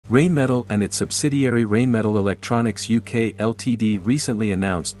Rheinmetall and its subsidiary Rheinmetall Electronics UK Ltd recently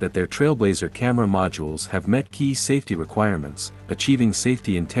announced that their Trailblazer camera modules have met key safety requirements, achieving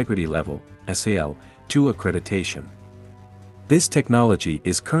Safety Integrity Level (SAL) 2 accreditation. This technology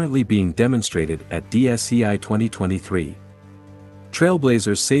is currently being demonstrated at DSEI 2023.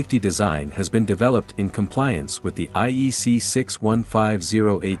 Trailblazer's safety design has been developed in compliance with the IEC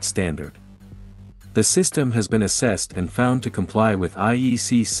 61508 standard. The system has been assessed and found to comply with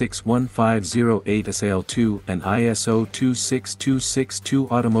IEC 61508 SAL2 and ISO 26262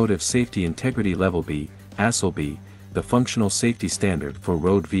 Automotive Safety Integrity Level B, ASIL-B, the functional safety standard for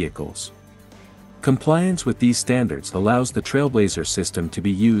road vehicles. Compliance with these standards allows the Trailblazer system to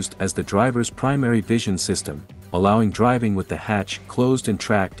be used as the driver's primary vision system, allowing driving with the hatch closed in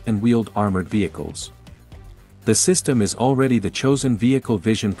tracked and wheeled armored vehicles. The system is already the chosen vehicle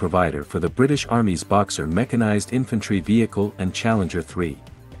vision provider for the British Army's Boxer mechanized infantry vehicle and Challenger 3.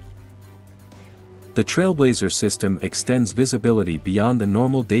 The Trailblazer system extends visibility beyond the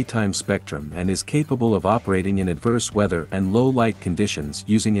normal daytime spectrum and is capable of operating in adverse weather and low light conditions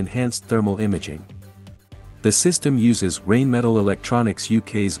using enhanced thermal imaging. The system uses Rheinmetall Electronics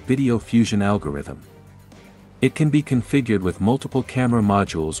UK's video fusion algorithm. It can be configured with multiple camera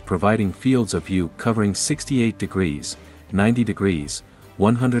modules providing fields of view covering 68 degrees, 90 degrees,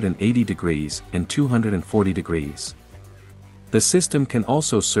 180 degrees, and 240 degrees. The system can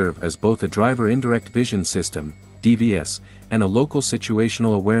also serve as both a driver indirect vision system, DVS, and a local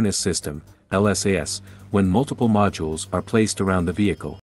situational awareness system, LSAS, when multiple modules are placed around the vehicle.